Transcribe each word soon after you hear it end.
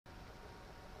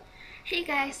Hey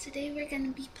guys, today we're going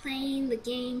to be playing the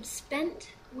game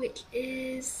Spent, which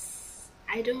is,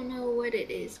 I don't know what it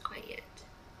is quite yet.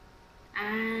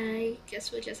 I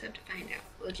guess we'll just have to find out.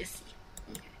 We'll just see.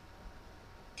 Okay.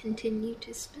 Continue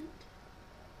to Spent.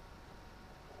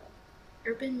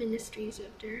 Urban Ministries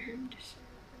of Durham to serve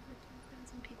over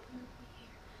 10,000 people every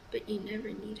year. But you never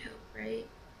need help, right?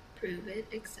 Prove it.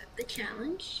 Accept the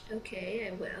challenge. Okay,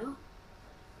 I will.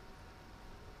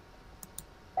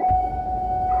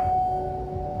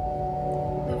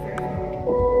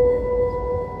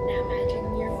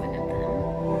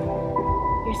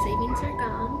 Your savings are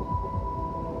gone,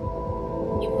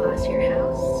 you've lost your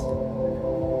house,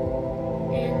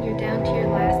 and you're down to your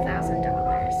last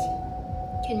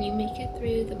 $1,000. Can you make it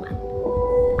through the month?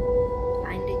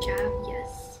 Find a job,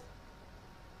 yes.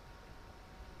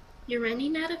 You're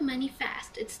running out of money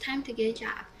fast. It's time to get a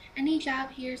job. Any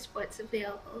job here's what's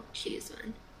available. Choose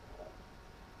one.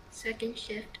 Second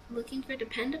shift. Looking for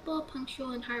dependable,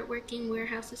 punctual, and hardworking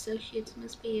warehouse associates.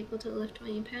 Must be able to lift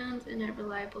 20 pounds and have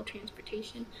reliable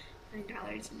transportation.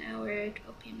 $9 an hour,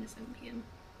 12 p.m. to 7 p.m.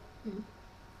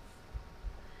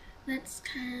 That's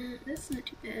not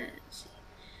too bad. Let's see.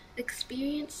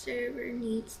 Experienced server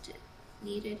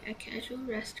needed at casual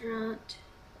restaurant.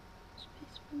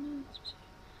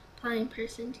 Applying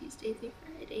person Tuesday through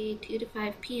Friday, 2 to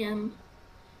 5 p.m.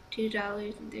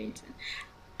 $2.30.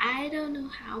 I don't know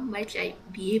how much I'd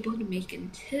be able to make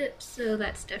in tips, so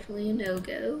that's definitely a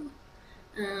no-go.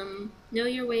 Know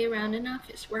your way around an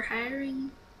office. We're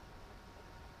hiring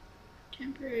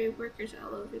temporary workers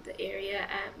all over the area.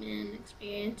 Admin,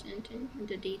 experience, and attention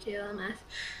to detail, MS.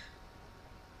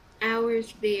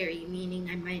 Hours vary,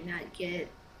 meaning I might not get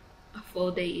a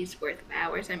full day's worth of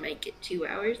hours. I might get 2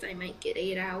 hours. I might get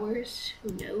 8 hours.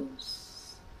 Who knows?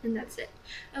 And that's it.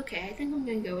 Okay, I think I'm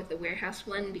going to go with the warehouse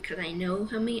one because I know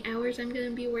how many hours I'm going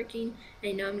to be working.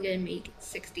 I know I'm going to make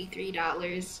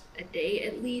 $63 a day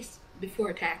at least,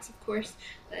 before tax of course,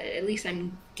 but at least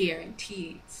I'm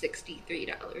guaranteed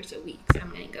 $63 a week, so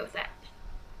I'm going to go with that.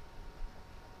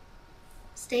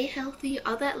 Stay healthy.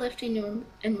 All that lifting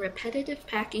and repetitive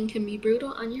packing can be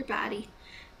brutal on your body.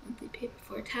 Monthly pay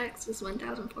before tax is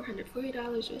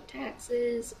 $1,440 with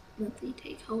taxes. Monthly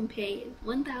take-home pay is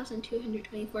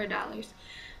 $1,224.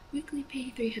 Weekly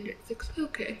pay $306.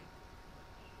 Okay.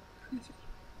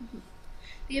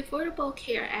 The Affordable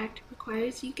Care Act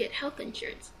requires you get health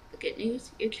insurance. The good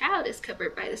news, your child is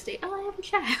covered by the state. Oh, I have a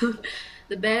child.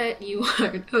 The bad, you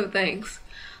aren't. Oh, thanks.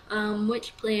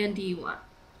 Which plan do you want?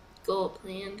 Gold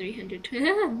plan,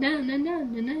 $320.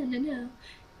 No.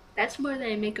 That's more than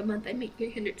I make a month. I make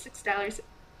 $306.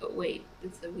 Oh wait,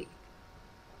 it's a week.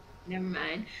 Never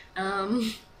mind.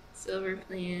 Silver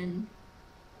plan.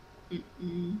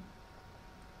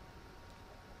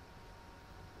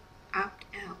 Opt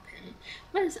out pen.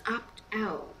 What is opt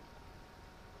out?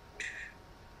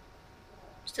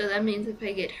 So that means if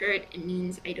I get hurt, it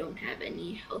means I don't have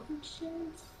any health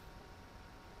insurance.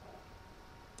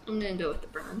 I'm gonna go with the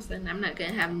bronze then. I'm not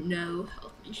gonna have no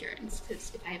health insurance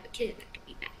because if I have a kid, that could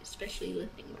be bad, especially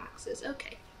lifting boxes.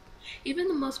 Okay. Even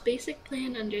the most basic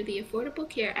plan under the Affordable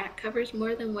Care Act covers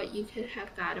more than what you could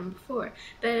have gotten before.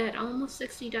 But at almost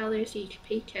 $60 each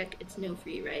paycheck, it's no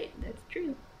free ride. That's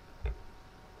true.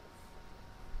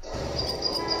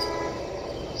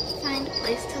 Find a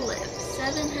place to live.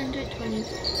 720.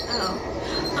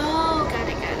 Oh, got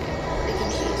it. We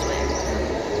can choose where.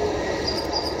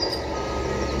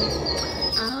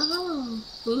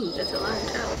 Ooh, that's a lot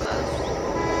of travel costs.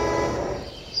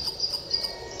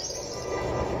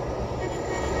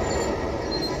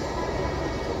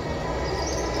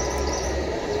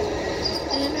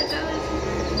 $300?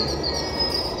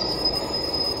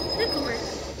 That could work.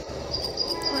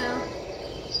 Well.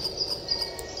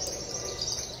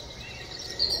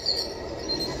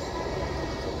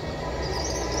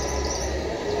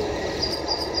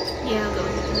 Yeah, I'll go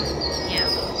with there.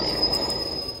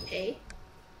 Okay.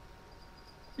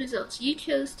 Results. You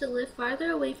chose to live farther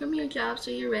away from your job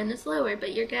so your rent is lower,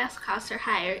 but your gas costs are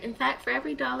higher. In fact, for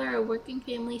every dollar a working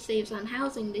family saves on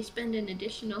housing, they spend an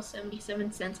additional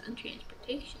 77 cents on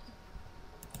transportation.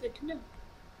 Good to know.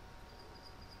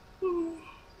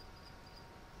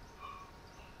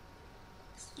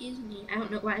 Excuse me, I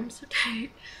don't know why I'm so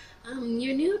tired.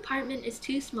 Your new apartment is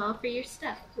too small for your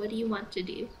stuff. What do you want to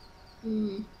do?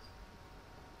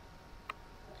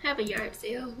 Have a yard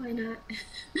sale, why not?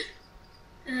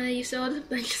 You sold a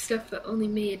bunch of stuff but only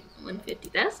made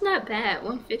 $150. That's not bad.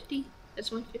 $150? That's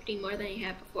 $150 more than you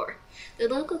had before. The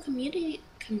local community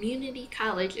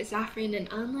college is offering an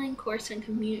online course on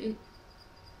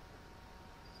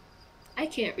I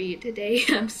can't read today,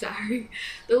 I'm sorry.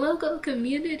 The local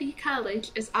community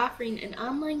college is offering an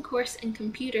online course in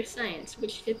computer science,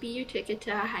 which could be your ticket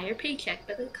to a higher paycheck,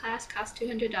 but the class costs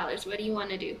 $200. What do you want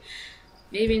to do?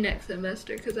 Maybe next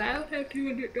semester, because I don't have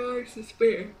 $200 to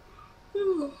spare.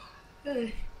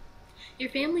 Your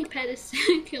family pet is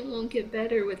sick and won't get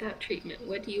better without treatment.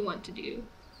 What do you want to do?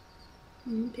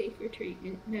 Pay for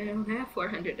treatment. No, I don't have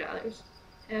 $400.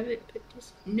 Have it put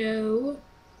this. No.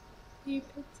 You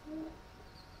put that.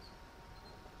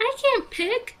 I can't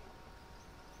pick.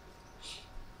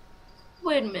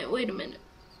 Wait a minute.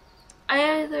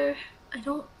 I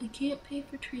can't pay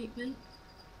for treatment.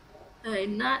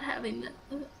 I'm not having that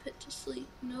put to sleep.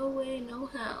 No way, no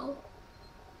how.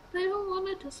 I don't want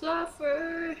it to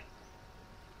suffer.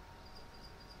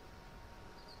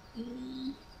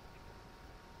 I'm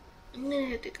gonna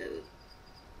have to go.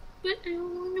 But I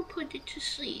don't want to put it to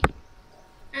sleep.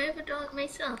 I have a dog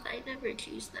myself. I never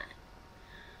choose that.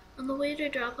 On the way to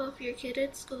drop off your kid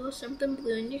at school, something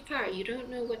blew in your car. You don't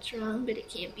know what's wrong, but it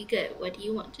can't be good. What do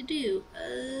you want to do?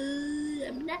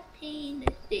 I'm not paying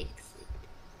to fix it.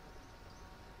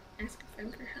 Ask a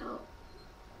friend for help.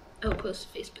 Oh,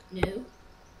 post to Facebook. No.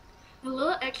 A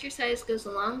little exercise goes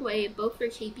a long way, both for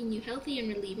keeping you healthy and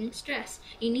relieving stress.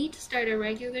 You need to start a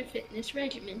regular fitness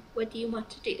regimen. What do you want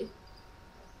to do?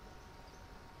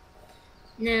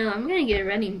 No, I'm gonna get a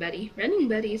running buddy. Running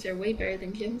buddies are way better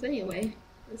than gyms anyway.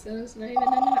 So it's not even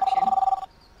an option.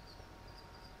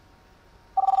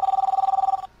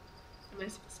 Am I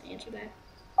supposed to answer that?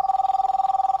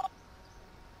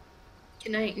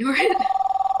 Can I ignore it?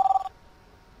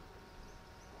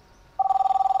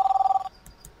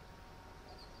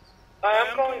 Hi,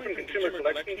 I'm calling from Consumer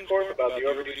Collections Corp about the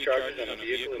overdue charges on a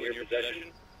vehicle in your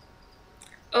possession.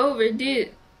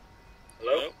 Overdue.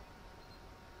 Hello?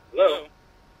 Hello?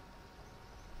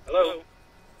 Hello?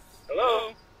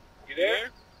 Hello? You there?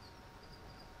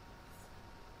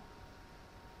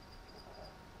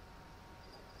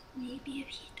 Maybe if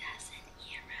he doesn't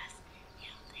hear us,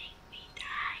 he'll think we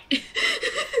died.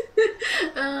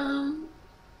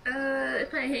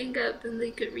 If I hang up, then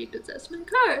they could repossess my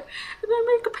car. If I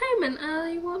make a payment,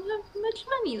 I won't have much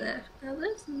money left. Now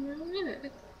that's not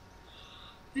it.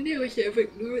 I never should have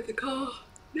ignored the call.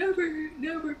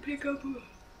 Never pick up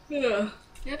a...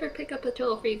 Never pick up a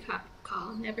toll-free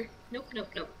call. Never. Nope.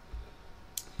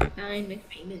 Fine, make a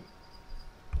payment.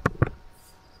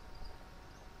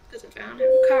 Because if I don't have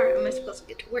a car, how am I supposed to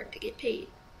get to work to get paid?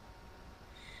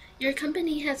 Your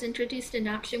company has introduced an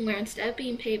option where instead of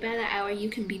being paid by the hour, you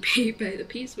can be paid by the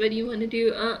piece. What do you want to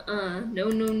do?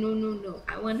 No.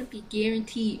 I want to be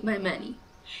guaranteed my money.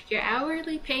 Your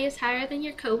hourly pay is higher than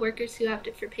your coworkers who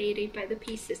opted for payday by the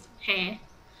piece system.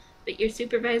 But your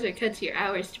supervisor cuts your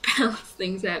hours to balance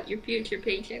things out. Your future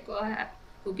paycheck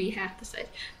will be half the size.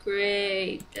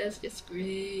 Great. That's just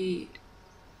great.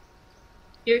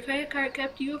 Your credit card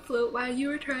kept you afloat while you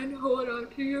were trying to hold on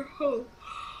to your home.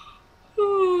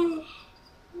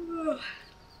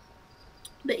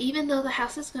 But even though the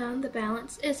house is gone, the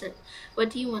balance isn't. What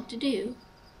do you want to do?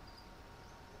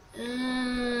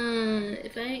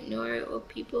 If I ignore it, will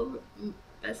people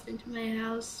bust into my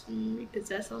house and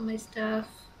repossess all my stuff?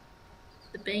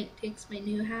 The bank takes my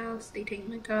new house, they take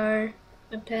my car,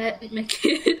 my pet, and my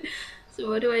kid. So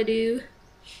what do I do?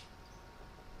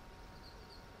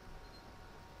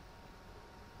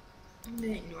 I'm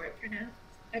gonna ignore it for now.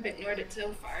 I've ignored it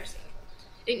so far, so.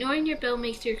 Ignoring your bill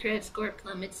makes your credit score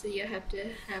plummet, so you have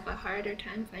to have a harder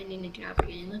time finding a job or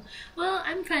getting them. Well,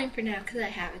 I'm fine for now because I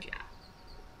have a job.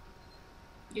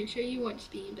 You're sure you weren't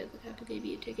speeding, but the cop who gave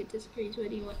you a ticket disagrees. What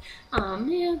do you want? Aw,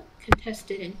 man.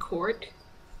 Contested in court.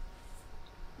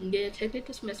 You get a ticket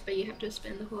dismissed, but you have to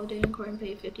spend the whole day in court and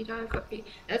pay a $50 court fee.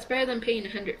 That's better than paying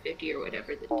 $150 or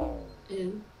whatever.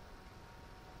 Ooh.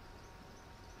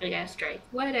 I got a strike.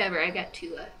 Whatever, I got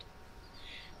 2 left.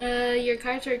 Your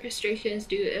car's registration is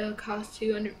due. It'll cost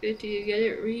 $250 to get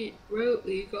it rewrote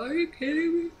legal. Are you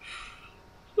kidding me?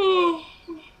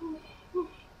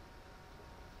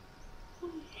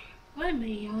 Why am I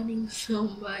yawning so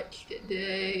much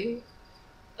today?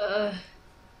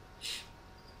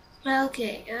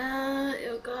 Okay,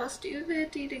 it'll cost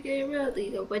 $250 to get it road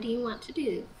legal. What do you want to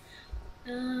do?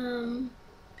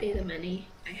 Pay the money.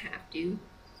 I have to.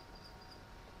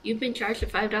 You've been charged a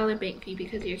 $5 bank fee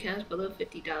because your account is below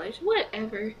 $50.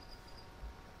 Whatever.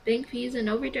 Bank fees and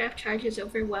overdraft charges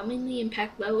overwhelmingly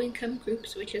impact low-income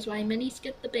groups, which is why many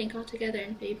skip the bank altogether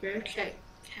in favor of cashing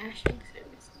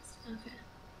services. Okay.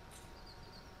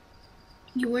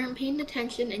 You weren't paying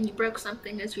attention and you broke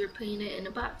something as you were putting it in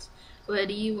a box. What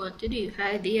do you want to do?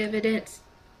 Hide the evidence.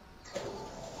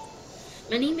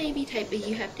 Money may be tight, but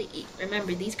you have to eat.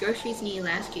 Remember, these groceries need to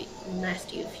last you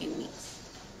a few weeks.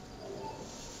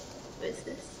 What is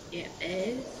this? Yeah,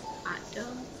 eggs, hot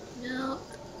dogs, milk,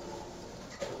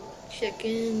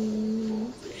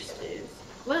 chicken, fish stews.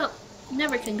 Well,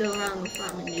 never can go wrong with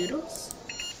ramen noodles.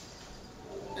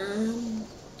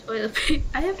 Toilet paper.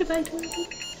 I have to buy toilet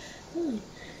paper.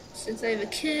 Since I have a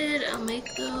kid, I'll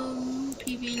make them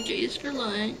PB&Js for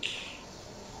lunch.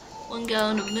 1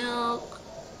 gallon of milk.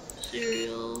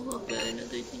 Cereal. I'll buy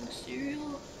another thing of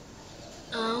cereal.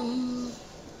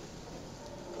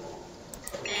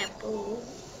 Apple.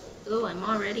 Oh, I'm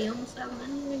already almost out of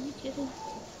money. Are you kidding?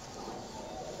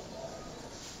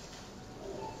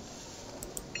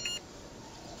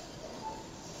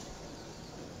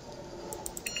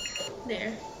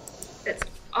 There. That's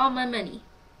all my money.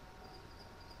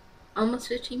 Almost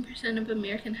 15% of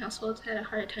American households had a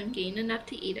hard time getting enough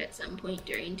to eat at some point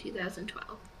during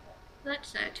 2012. That's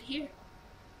sad to hear.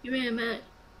 You ran out.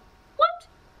 What?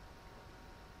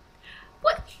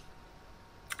 What?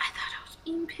 I thought I was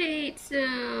being paid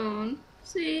soon.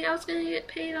 See, I was gonna get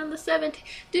paid on the 17th.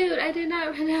 Dude, I did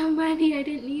not run out of money. I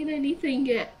didn't need anything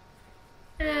yet.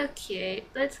 Okay,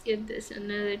 let's give this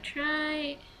another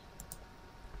try.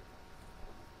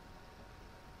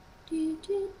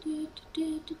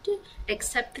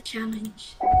 Accept the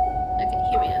challenge. Okay,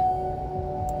 here we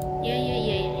go.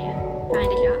 Yeah.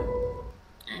 Find a job.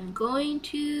 I'm going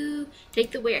to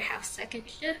take the warehouse second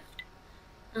shift.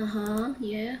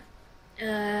 Yeah.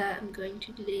 I'm going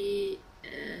to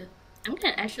I'm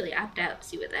gonna actually opt out,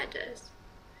 see what that does.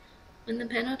 When the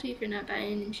penalty for not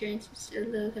buying insurance is so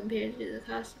low compared to the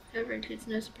cost of coverage, it's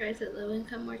no surprise that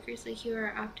low-income workers like you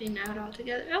are opting out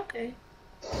altogether. Okay.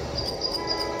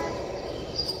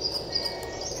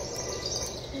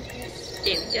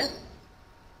 There we go.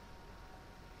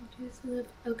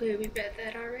 Okay, we read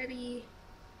that already.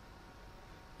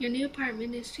 Your new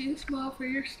apartment is too small for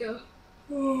your stuff.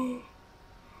 What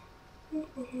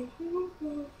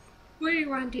do you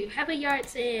want to do? Have a yard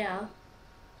sale.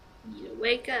 You need to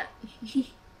wake up.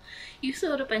 You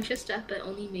sold a bunch of stuff but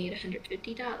only made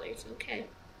 $150. Okay.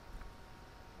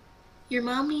 Your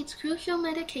mom needs crucial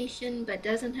medication but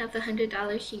doesn't have the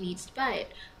 $100 she needs to buy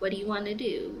it. What do you want to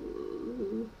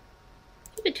do?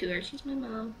 Give it to her. She's my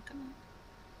mom. Come on.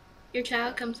 Your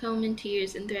child comes home in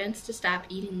tears and threatens to stop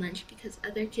eating lunch because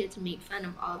other kids make fun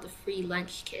of all the free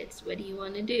lunch kids. What do you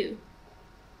want to do?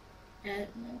 At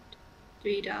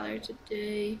 $3 a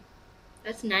day.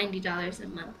 That's $90 a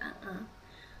month.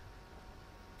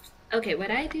 Okay, what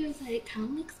I do is I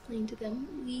calmly explain to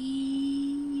them,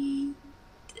 we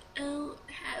don't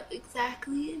have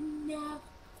exactly enough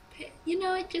pay. You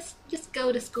know what, just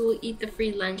go to school, eat the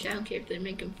free lunch. I don't care if they're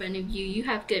making fun of you. You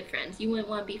have good friends. You wouldn't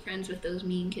want to be friends with those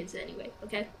mean kids anyway,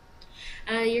 okay?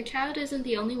 Your child isn't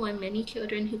the only one. Many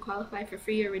children who qualify for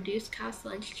free or reduced cost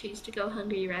lunch choose to go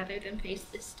hungry rather than face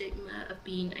the stigma of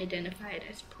being identified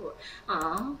as poor.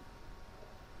 Aww.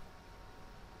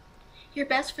 Your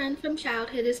best friend from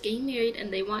childhood is getting married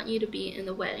and they want you to be in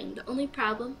the wedding. The only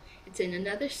problem, it's in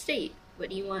another state. What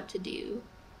do you want to do?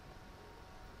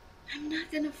 I'm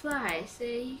not gonna fly.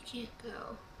 Say you can't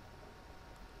go.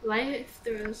 Life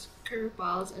throws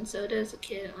curveballs, and so does a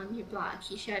kid on your block.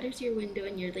 He shatters your window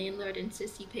and your landlord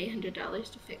insists you pay $100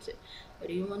 to fix it. What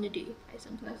do you want to do? Buy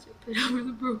some plastic, put over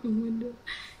the broken window.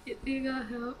 If you got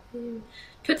help,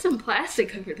 put some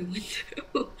plastic over the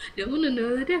window. Don't want to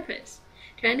know the difference.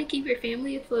 Trying to keep your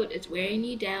family afloat is wearing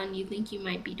you down. You think you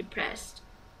might be depressed.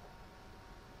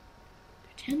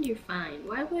 Pretend you're fine.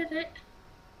 Why would it?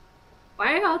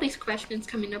 Why are all these questions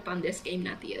coming up on this game,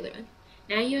 not the other one?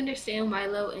 Now you understand why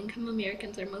low-income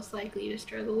Americans are most likely to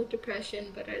struggle with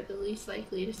depression, but are the least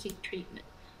likely to seek treatment.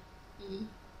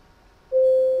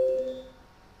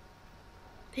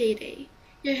 Payday.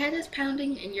 Your head is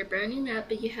pounding and you're burning up,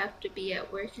 but you have to be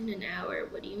at work in an hour.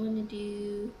 What do you want to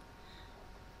do?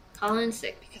 Call in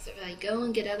sick, because if I go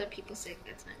and get other people sick,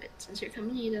 that's not good. Since your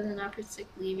company doesn't offer sick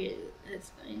leave,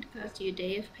 it's going to cost you a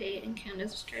day of pay and count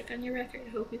as a strike on your record.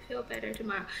 Hope you feel better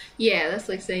tomorrow. Yeah, that's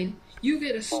like saying, you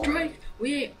get a strike,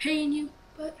 we ain't paying you,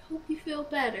 but hope you feel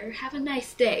better. Have a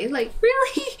nice day. Like,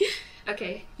 really?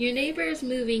 Okay, your neighbor is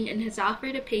moving and has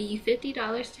offered to pay you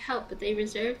 $50 to help, but they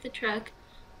reserve the truck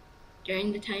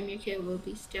during the time your kid will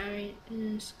be starring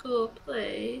in a school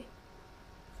play.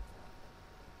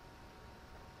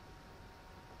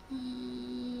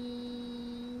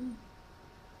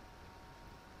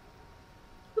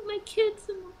 Put my kids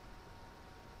in.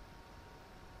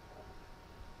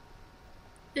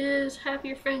 Is have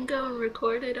your friend go and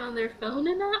record it on their phone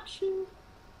an option?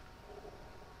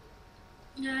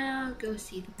 I'll go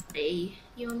see the play.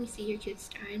 You only see your kids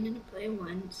starring in a play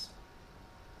once.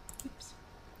 Oops.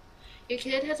 Your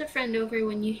kid has a friend over.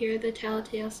 When you hear the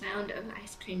telltale sound of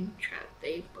ice cream truck,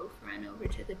 they both run over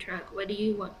to the truck. What do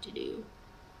you want to do?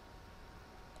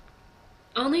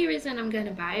 Only reason I'm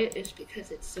gonna buy it is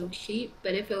because it's so cheap,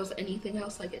 but if it was anything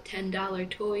else like a $10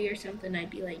 toy or something, I'd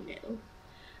be like, no.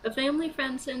 A family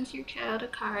friend sends your child a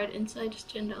card, inside is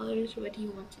 $10, what do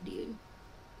you want to do?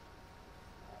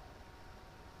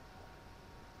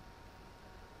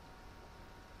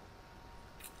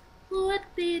 What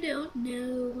they don't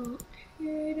know won't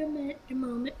hurt them at the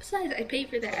moment. Besides, I pay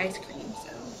for their ice cream,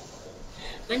 so.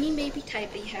 Money may be tight,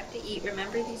 but you have to eat.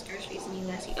 Remember, these groceries need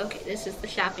last you. Okay, this is the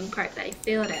shopping part that I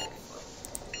failed at before.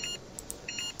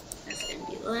 That's gonna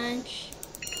be lunch.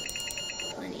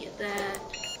 Plenty of that.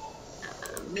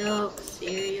 Milk,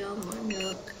 cereal, more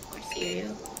milk, more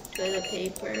cereal, toilet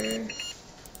paper.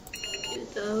 Do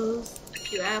those. A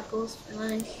few apples for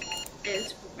lunch.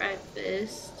 Eggs for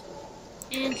breakfast.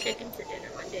 And chicken for dinner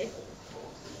one day.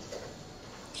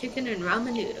 Chicken and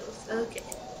ramen noodles. Okay.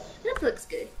 That looks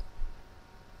good.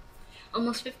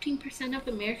 Almost 15% of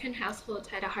American households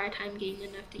had a hard time getting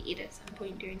enough to eat at some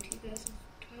point during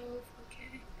 2012.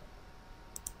 Okay.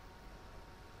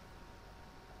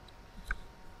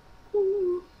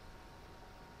 Ooh.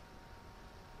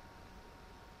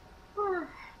 Oh.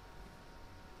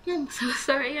 I'm so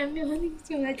sorry I'm yawning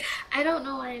so much. I don't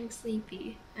know why I'm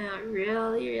sleepy. I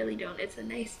really don't. It's a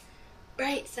nice,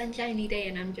 bright, sunshiny day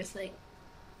and I'm just like,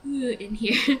 in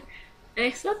here. And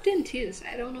I slept in too, so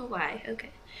I don't know why.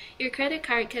 Okay. Your credit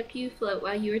card kept you afloat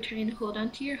while you were trying to hold on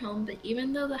to your home, but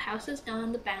even though the house is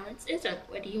gone, the balance isn't.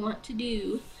 What do you want to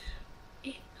do?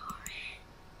 Ignore it.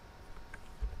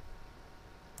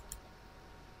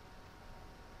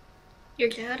 Your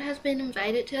child has been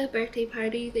invited to a birthday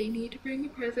party. They need to bring a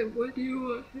present. What do you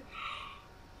want?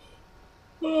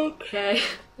 Okay.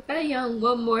 If I yawn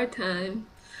one more time.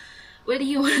 What do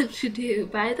you want to do?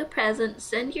 Buy the present,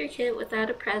 send your kid without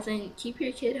a present, keep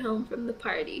your kid home from the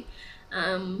party.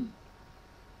 Buy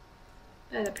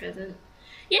the present.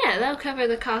 Yeah, that'll cover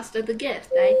the cost of the gift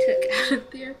that I took out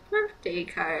of their birthday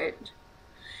card.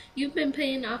 You've been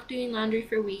paying off doing laundry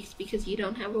for weeks because you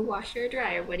don't have a washer or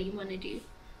dryer. What do you want to do?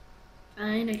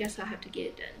 Fine, I guess I'll have to get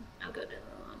it done. I'll go to the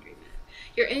laundromat.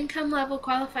 Your income level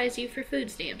qualifies you for food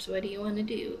stamps. What do you want to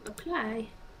do? Apply.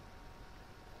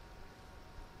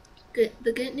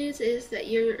 The good news is that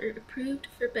you're approved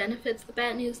for benefits. The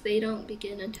bad news, they don't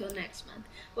begin until next month.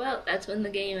 Well, that's when the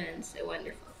game ends, so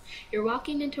wonderful. You're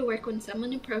walking into work when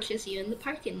someone approaches you in the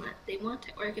parking lot. They want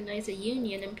to organize a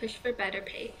union and push for better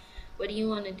pay. What do you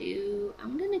want to do?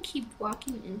 I'm going to keep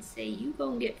walking and say, you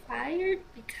gonna get fired?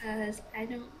 Because I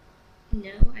don't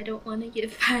want to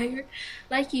get fired.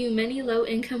 Like you, many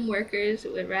low-income workers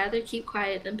would rather keep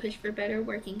quiet than push for better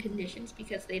working conditions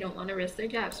because they don't want to risk their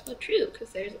jobs. Well, true, because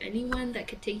there's anyone that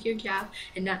could take your job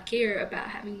and not care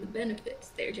about having the benefits.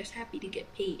 They're just happy to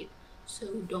get paid. So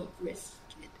don't risk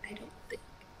it, I don't think.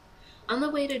 On the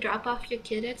way to drop off your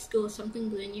kid at school, something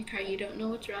blew in your car. You don't know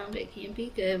what's wrong, but it can't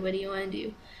be good. What do you want to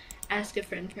do? Ask a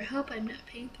friend for help. I'm not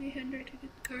paying $300 to get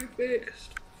the car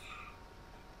fixed.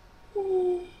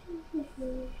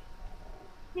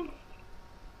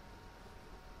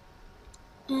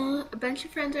 A bunch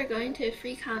of friends are going to a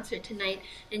free concert tonight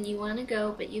and you want to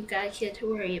go, but you've got a kid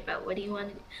to worry about. What do you want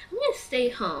to do? I'm going to stay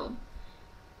home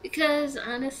because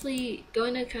honestly,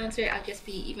 going to a concert, I'll just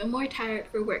be even more tired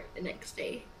for work the next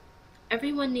day.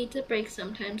 Everyone needs a break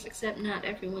sometimes, except not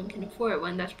everyone can afford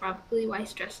one. That's probably why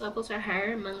stress levels are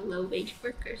higher among low-wage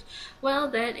workers. Well,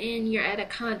 that and you're at a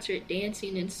concert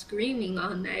dancing and screaming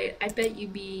all night. I bet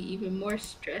you'd be even more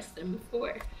stressed than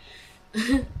before.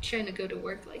 Trying to go to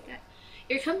work like that.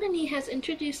 Your company has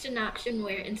introduced an option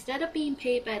where instead of being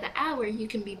paid by the hour, you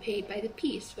can be paid by the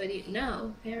piece. What do you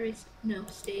know? No,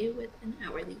 stay with an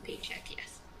hourly paycheck,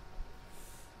 yes.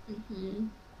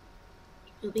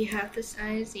 Will be half the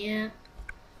size, yeah.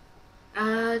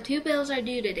 2 bills are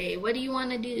due today. What do you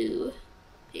want to do?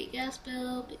 Pay gas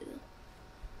bill, pay them.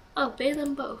 Oh, pay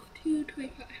them both. $2.25.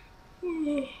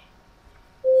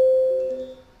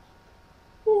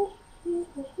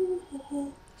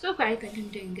 So far, I think I'm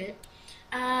doing good.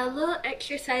 A little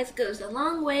exercise goes a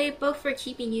long way, both for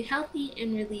keeping you healthy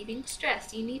and relieving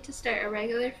stress. You need to start a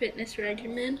regular fitness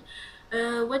regimen.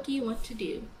 What do you want to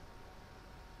do?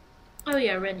 Oh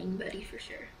yeah, running buddy for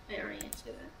sure. I already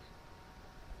answered that.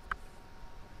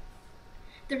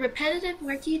 The repetitive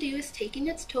work you do is taking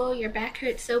its toll. Your back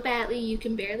hurts so badly you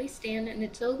can barely stand, and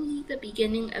it's only the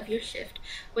beginning of your shift.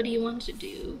 What do you want to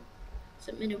do?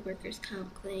 Submit a workers'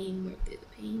 comp claim, work through the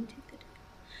pain, take the day.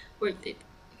 Work through.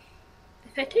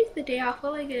 If I take the day off,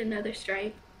 will I get another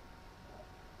stripe?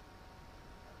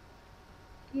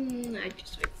 I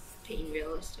just wait. paying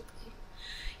realistically.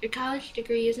 Your college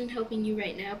degree isn't helping you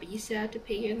right now, but you still have to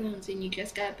pay your loans and you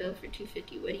just got billed for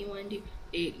 $250. What do you want to do?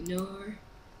 Ignore.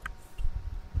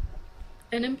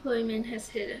 Unemployment has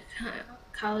hit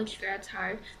college grads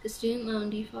hard. The student loan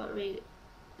default rate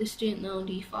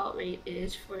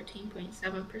is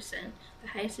 14.7%, the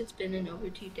highest it's been in over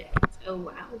 2 decades. Oh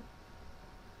wow.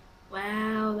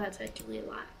 Wow, that's actually a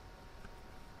lot.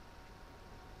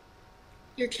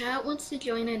 Your child wants to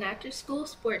join an after-school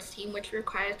sports team which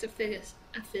requires a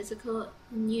physical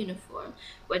and uniform.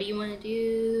 What do you want to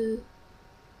do?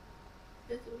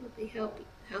 This would be healthy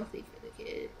for the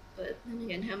kid. But then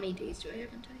again, how many days do I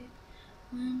have until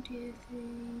 1, 2, 3,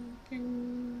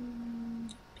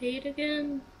 10. Pay it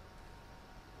again?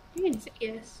 You're gonna say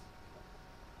yes.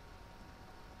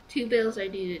 2 bills are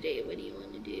due today. What do you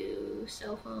want to do?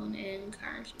 Cell phone and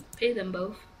car insurance. Pay them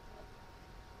both.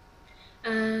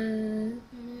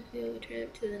 Field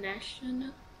trip to the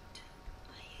national.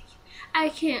 I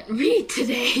can't read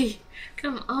today.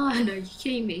 Come on, are you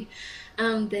kidding me?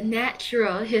 The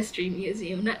Natural History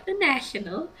Museum, not the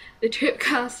National. The trip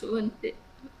costs $150.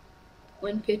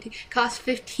 Costs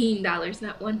 $15,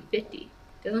 not $150.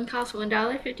 Doesn't cost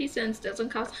 $1.50. Doesn't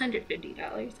cost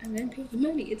 $150. And then pay the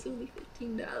money. It's only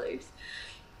 $15.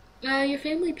 Your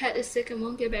family pet is sick and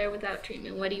won't get better without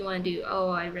treatment. What do you want to do? Oh,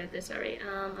 I read this already.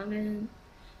 I'm gonna.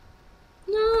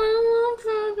 No, I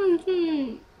want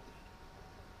something.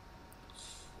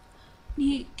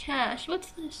 Need cash. What's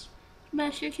this?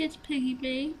 Smash your kid's piggy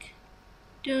bank.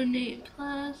 Donate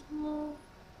plasma.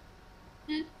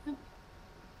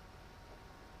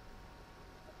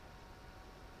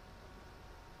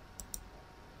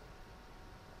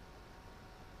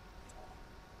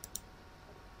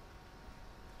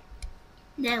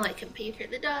 Now I can pay for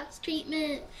the dog's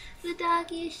treatment. The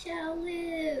doggy shall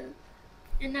live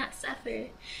and not suffer.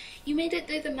 You made it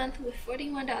through the month with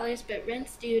 $41, but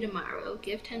rent's due tomorrow.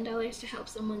 Give $10 to help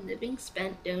someone living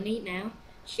spent. Donate now.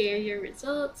 Share your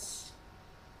results.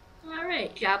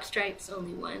 Alright, job strike's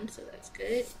only 1, so that's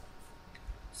good.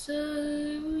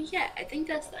 So yeah, I think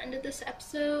that's the end of this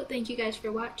episode. Thank you guys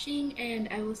for watching, and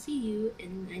I will see you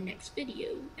in my next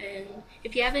video. And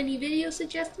if you have any video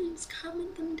suggestions,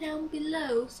 comment them down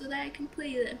below so that I can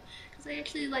play them, because I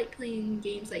actually like playing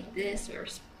games like this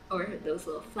or those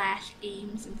little flash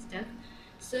games and stuff.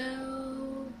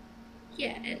 So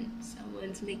yeah, and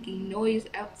someone's making noise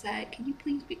outside. Can you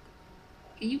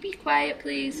be quiet,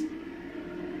 please?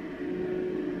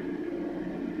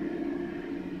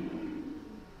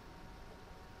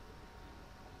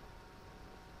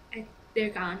 They're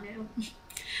gone now.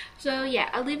 So yeah,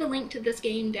 I'll leave a link to this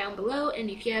game down below, and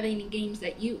if you have any games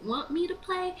that you want me to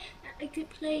play that I could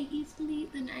play easily,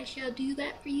 then I shall do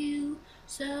that for you.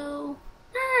 So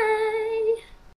bye!